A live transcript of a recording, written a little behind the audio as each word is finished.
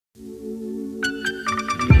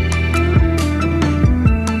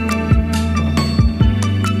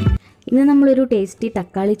ഇന്ന് നമ്മളൊരു ടേസ്റ്റി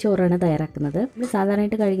തക്കാളി ചോറാണ് തയ്യാറാക്കുന്നത്. നമ്മൾ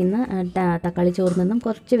സാധാരണയായിട്ട് കഴിക്കുന്ന തക്കാളി ചോറിൽ നിന്നും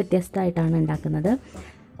കുറച്ച് വ്യത്യസ്തമായിട്ടാണ് ഉണ്ടാക്കുന്നത്.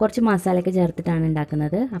 കുറച്ച് മസാലയൊക്കെ ചേർത്തിട്ടാണ്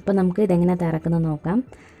ഉണ്ടാക്കുന്നത്. അപ്പോൾ നമുക്ക് ഇതെങ്ങനെ തയ്യാറാക്കുന്നത് നോക്കാം.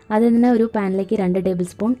 അതിൽ നിന്ന് ഒരു പാനിലേക്ക് 2 ടേബിൾ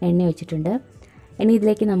സ്പൂൺ എണ്ണ ഒഴിച്ചിട്ടുണ്ട്. ഇനി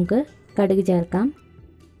ഇതിലേക്ക് നമുക്ക് കടുക് ചേർക്കാം.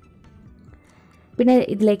 പിന്നെ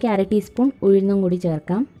ഇതിലേക്ക് 1/2 ടീസ്പൂൺ ഉഴുന്നും കൂടി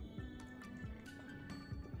ചേർക്കാം.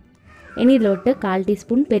 ഇനി ഇതിലോട്ട് 1/4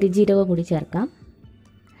 ടീസ്പൂൺ പെരുംജീരകവും കൂടി ചേർക്കാം.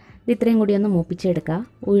 ഇത് ഇത്രയും കൂടി ഒന്ന് മൂപ്പിച്ചെടുക്കുക.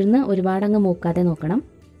 ഉഴുന്ന് ഒരുപാടങ്ങ് മൂക്കാതെ നോക്കണം.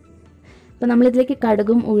 അപ്പോൾ നമ്മളിതിലേക്ക്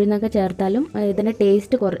കടുകും ഉഴുന്നൊക്കെ ചേർത്താലും ഇതിൻ്റെ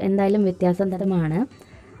ടേസ്റ്റ് എന്തായാലും വ്യത്യാസം തരമാണ്.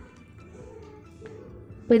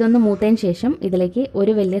 അപ്പോൾ ഇതൊന്ന് മൂത്തതിന് ശേഷം ഇതിലേക്ക്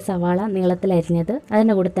ഒരു വലിയ സവാള നീളത്തിൽ അരിഞ്ഞത്,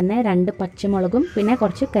 അതിൻ്റെ കൂടെ തന്നെ 2 പച്ചമുളകും പിന്നെ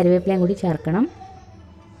കുറച്ച് കറിവേപ്പിലയും കൂടി ചേർക്കണം.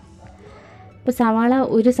 ഇപ്പോൾ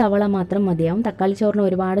ഒരു സവാള മാത്രം മതിയാവും. തക്കാളി ചോറിന്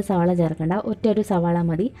ഒരുപാട് സവാള ചേർക്കേണ്ട, ഒരു സവാള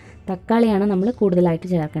മതി. തക്കാളിയാണ് നമ്മൾ കൂടുതലായിട്ട്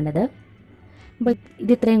ചേർക്കേണ്ടത്. അപ്പോൾ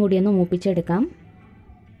ഇത് ഇത്രയും കൂടി ഒന്ന് മൂപ്പിച്ചെടുക്കാം.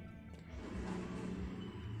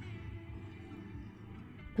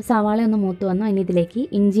 അപ്പോൾ സവാള ഒന്ന് മൂത്ത് വന്നു. ഇനി ഇതിലേക്ക്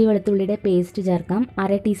ഇഞ്ചി വെളുത്തുള്ളിയുടെ പേസ്റ്റ് ചേർക്കാം.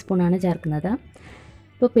 1/2 ടീസ്പൂണാണ് ചേർക്കുന്നത്.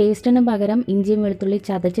 ഇപ്പോൾ പേസ്റ്റിന് പകരം ഇഞ്ചിയും വെളുത്തുള്ളി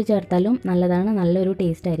ചതച്ച് ചേർത്താലും നല്ലതാണ്, നല്ലൊരു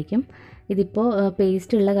ടേസ്റ്റ് ആയിരിക്കും. ഇതിപ്പോൾ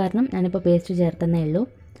പേസ്റ്റ് ഉള്ള കാരണം ഞാനിപ്പോൾ പേസ്റ്റ് ചേർത്തന്നേ ഉള്ളൂ.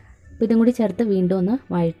 അപ്പോൾ ഇതും കൂടി ചേർത്ത് വീണ്ടും ഒന്ന്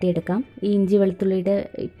വഴറ്റിയെടുക്കാം. ഈ ഇഞ്ചി വെളുത്തുള്ളിയുടെ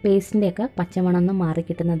പേസ്റ്റിൻ്റെയൊക്കെ പച്ചമണം ഒന്ന് മാറി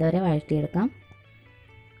കിട്ടുന്നത് വരെ വഴറ്റിയെടുക്കാം.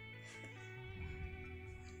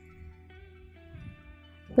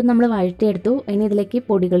 ഇപ്പോൾ നമ്മൾ വഴറ്റിയെടുത്തു. ഇനി ഇതിലേക്ക്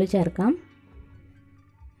പൊടികൾ ചേർക്കാം.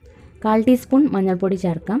 1/4 ടീസ്പൂൺ മഞ്ഞൾപ്പൊടി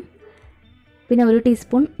ചേർക്കാം. പിന്നെ 1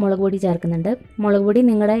 ടീസ്പൂൺ മുളക് പൊടി ചേർക്കുന്നുണ്ട്. മുളക് പൊടി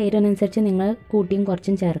നിങ്ങളുടെ എരിവിനനുസരിച്ച് നിങ്ങൾ കൂട്ടിയും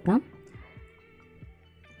കുറച്ചും ചേർക്കാം.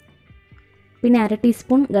 പിന്നെ 1/2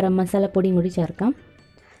 ടീസ്പൂൺ ഗരം മസാലപ്പൊടിയും കൂടി ചേർക്കാം.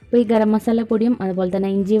 അപ്പോൾ ഈ ഗരം മസാലപ്പൊടിയും അതുപോലെ തന്നെ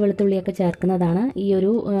ഇഞ്ചി വെളുത്തുള്ളിയൊക്കെ ചേർക്കുന്നതാണ് ഈ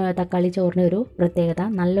ഒരു തക്കാളി ചോറിൻ്റെ ഒരു പ്രത്യേകത.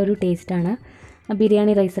 നല്ലൊരു ടേസ്റ്റാണ്.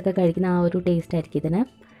 ബിരിയാണി റൈസൊക്കെ കഴിക്കുന്ന ആ ഒരു ടേസ്റ്റ് ആയിരിക്കും ഇതിന്.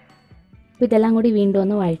 അപ്പോൾ ഇതെല്ലാം കൂടി വീണ്ടും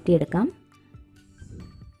ഒന്ന് വഴറ്റിയെടുക്കാം.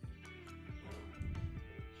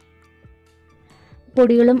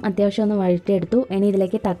 പൊടികളും അത്യാവശ്യം ഒന്ന് വഴറ്റിയെടുത്തു. ഇനി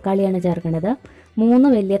ഇതിലേക്ക് തക്കാളിയാണ് ചേർക്കേണ്ടത്.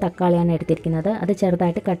 3 വലിയ തക്കാളിയാണ് എടുത്തിരിക്കുന്നത്. അത്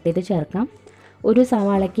ചെറുതായിട്ട് കട്ട് ചെയ്ത് ചേർക്കാം. ഒരു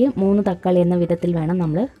സവാളയ്ക്ക് 3 തക്കാളി എന്ന വിധത്തിൽ വേണം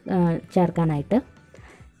നമ്മൾ ചേർക്കാനായിട്ട്.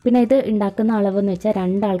 പിന്നെ ഇത് ഉണ്ടാക്കുന്ന അളവെന്ന് വെച്ചാൽ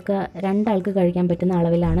രണ്ടാൾക്ക് കഴിക്കാൻ പറ്റുന്ന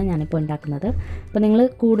അളവിലാണ് ഞാനിപ്പോൾ ഉണ്ടാക്കുന്നത്. അപ്പോൾ നിങ്ങൾ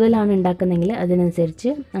കൂടുതലാണ് ഉണ്ടാക്കുന്നതെങ്കിൽ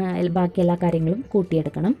അതിനനുസരിച്ച് ബാക്കി എല്ലാ കാര്യങ്ങളും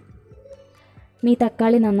കൂട്ടിയെടുക്കണം. ഇനി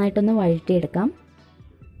തക്കാളി നന്നായിട്ടൊന്ന് വഴറ്റിയെടുക്കാം.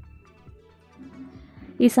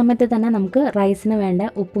 ഈ സമയത്ത് തന്നെ നമുക്ക് റൈസിന് വേണ്ട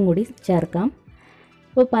ഉപ്പും കൂടി ചേർക്കാം.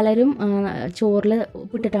 ഇപ്പോൾ പലരും ചോറിൽ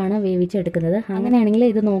ഉപ്പിട്ടിട്ടാണ് വേവിച്ചെടുക്കുന്നത്. അങ്ങനെയാണെങ്കിൽ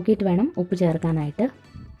ഇത് നോക്കിയിട്ട് വേണം ഉപ്പ് ചേർക്കാനായിട്ട്.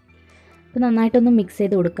 അപ്പോൾ നന്നായിട്ടൊന്ന് മിക്സ്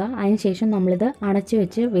ചെയ്ത് കൊടുക്കുക. അതിനുശേഷം നമ്മളിത് അടച്ചു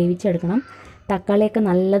വെച്ച് വേവിച്ചെടുക്കണം. തക്കാളിയൊക്കെ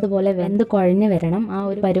നല്ലതുപോലെ വെന്ത് കുഴഞ്ഞ് വരണം. ആ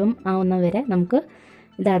ഒരു പരുവം ആവുന്ന വരെ നമുക്ക്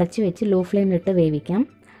ഇത് അടച്ചു വെച്ച് ലോ ഫ്ലെയിമിലിട്ട് വേവിക്കാം.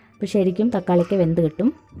 അപ്പോൾ ശരിക്കും തക്കാളിയൊക്കെ വെന്ത്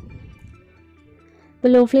കിട്ടും.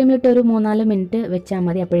 ഇപ്പോൾ ലോ ഫ്ലെയിമിലിട്ട് ഒരു 3-4 മിനിറ്റ് വെച്ചാൽ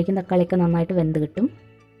മതി. അപ്പോഴേക്കും തക്കാളിയൊക്കെ നന്നായിട്ട് വെന്ത് കിട്ടും.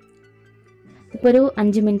 ഇപ്പോൾ ഒരു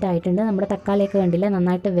 5 മിനിറ്റ് ആയിട്ടുണ്ട്. നമ്മുടെ തക്കാളിയൊക്കെ കണ്ടില്ല,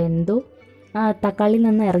 നന്നായിട്ട് വെന്തു. തക്കാളിയിൽ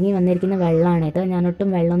നിന്ന് ഇറങ്ങി വന്നിരിക്കുന്ന വെള്ളമാണിത്. ഞാനൊട്ടും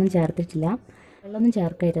വെള്ളമൊന്നും ചേർത്തിട്ടില്ല. വെള്ളമൊന്നും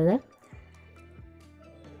ചേർക്കരുത്.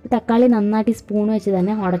 തക്കാളി നന്നായിട്ട് സ്പൂൺ വെച്ച്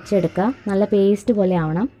തന്നെ ഉടച്ചെടുക്കുക. നല്ല പേസ്റ്റ് പോലെ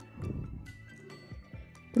ആവണം.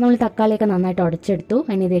 ഇപ്പോൾ നമ്മൾ തക്കാളിയൊക്കെ നന്നായിട്ട് ഉടച്ചെടുത്തു.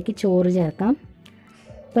 ഇനി ഇതിലേക്ക് ചോറ് ചേർക്കാം.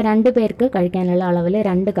 ഇപ്പോൾ 2 പേർക്ക് കഴിക്കാനുള്ള അളവിൽ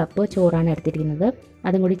 2 കപ്പ് ചോറാണ് എടുത്തിരിക്കുന്നത്.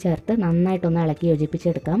 അതും കൂടി ചേർത്ത് നന്നായിട്ടൊന്ന് ഇളക്കി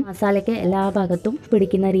യോജിപ്പിച്ചെടുക്കാം. മസാലയ്ക്ക് എല്ലാ ഭാഗത്തും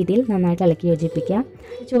പിടിക്കുന്ന രീതിയിൽ നന്നായിട്ട് ഇളക്കി യോജിപ്പിക്കാം.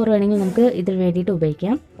 ചോറ് വേണമെങ്കിൽ നമുക്ക് ഇതിന് വേണ്ടിയിട്ട്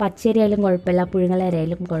ഉപയോഗിക്കാം. പച്ചരി ആയാലും കുഴപ്പമില്ല,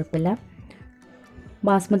 പുഴുങ്ങലരിയായാലും കുഴപ്പമില്ല.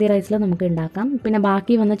 ബാസ്മതി റൈസിലും നമുക്ക് ഉണ്ടാക്കാം. പിന്നെ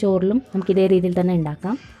ബാക്കി വന്ന ചോറിലും നമുക്ക് ഇതേ രീതിയിൽ തന്നെ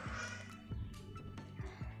ഉണ്ടാക്കാം.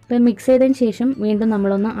 ഇപ്പോൾ മിക്സ് ചെയ്തതിന് ശേഷം വീണ്ടും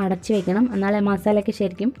നമ്മളൊന്ന് അടച്ച് വയ്ക്കണം. എന്നാലേ മസാലയൊക്കെ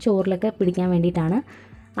ശരിക്കും ചോറിലൊക്കെ പിടിക്കാൻ വേണ്ടിയിട്ടാണ്.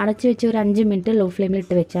 അടച്ചു വെച്ച് ഒരു 5 മിനിറ്റ് ലോ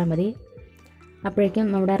ഫ്ലെയിമിലിട്ട് വെച്ചാൽ മതി. അപ്പോഴേക്കും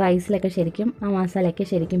നമ്മുടെ റൈസിലൊക്കെ ശരിക്കും ആ മസാലയൊക്കെ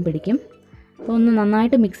ശരിക്കും പിടിക്കും. അപ്പോൾ ഒന്ന്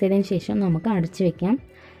നന്നായിട്ട് മിക്സ് ചെയ്തതിന് ശേഷം നമുക്ക് അടച്ച് വയ്ക്കാം.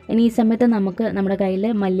 ഇനി ഈ സമയത്ത് നമുക്ക് നമ്മുടെ കയ്യിൽ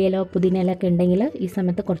മല്ലിയിലോ പുതിനയിലോ ഒക്കെ ഉണ്ടെങ്കിൽ ഈ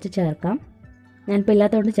സമയത്ത് കുറച്ച് ചേർക്കാം. ഞാനിപ്പോൾ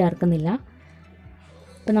ഇല്ലാത്തതുകൊണ്ട് ചേർക്കുന്നില്ല.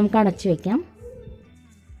 അപ്പോൾ നമുക്ക് അടച്ച് വയ്ക്കാം.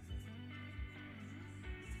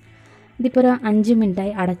 ഇതിപ്പോൾ ഒരു 5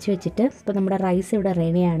 മിനിറ്റായി അടച്ച് വെച്ചിട്ട് ഇപ്പോൾ നമ്മുടെ റൈസ് ഇവിടെ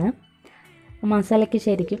റെഡിയാണ്. മസാലയ്ക്ക്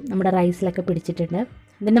ശരിക്കും നമ്മുടെ റൈസിലൊക്കെ പിടിച്ചിട്ടുണ്ട്.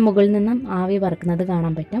 ഇതിൻ്റെ മുകളിൽ നിന്നും ആവി വറക്കുന്നത്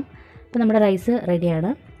കാണാൻ പറ്റും. അപ്പോൾ നമ്മുടെ റൈസ് റെഡിയാണ്.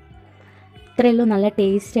 ഇത്രയേ ഉള്ളൂ. നല്ല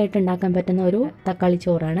ടേസ്റ്റ് ആയിട്ട് ഉണ്ടാക്കാൻ പറ്റുന്ന ഒരു തക്കാളി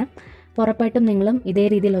ചോറാണ്. ഉറപ്പായിട്ടും നിങ്ങളും ഇതേ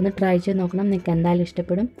രീതിയിൽ ഒന്ന് ട്രൈ ചെയ്ത് നോക്കണം. നിങ്ങൾക്ക് എന്തായാലും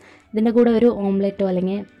ഇഷ്ടപ്പെടും. ഇതിൻ്റെ കൂടെ ഒരു ഓംലെറ്റോ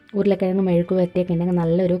അല്ലെങ്കിൽ ഉരുളക്കിഴങ്ങ് മെഴുക്ക് വരട്ടിയൊക്കെ ഉണ്ടെങ്കിൽ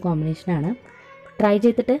നല്ലൊരു കോമ്പിനേഷനാണ്. ട്രൈ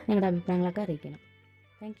ചെയ്തിട്ട് നിങ്ങളുടെ അഭിപ്രായങ്ങളൊക്കെ അറിയിക്കണം.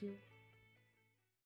 Thank you.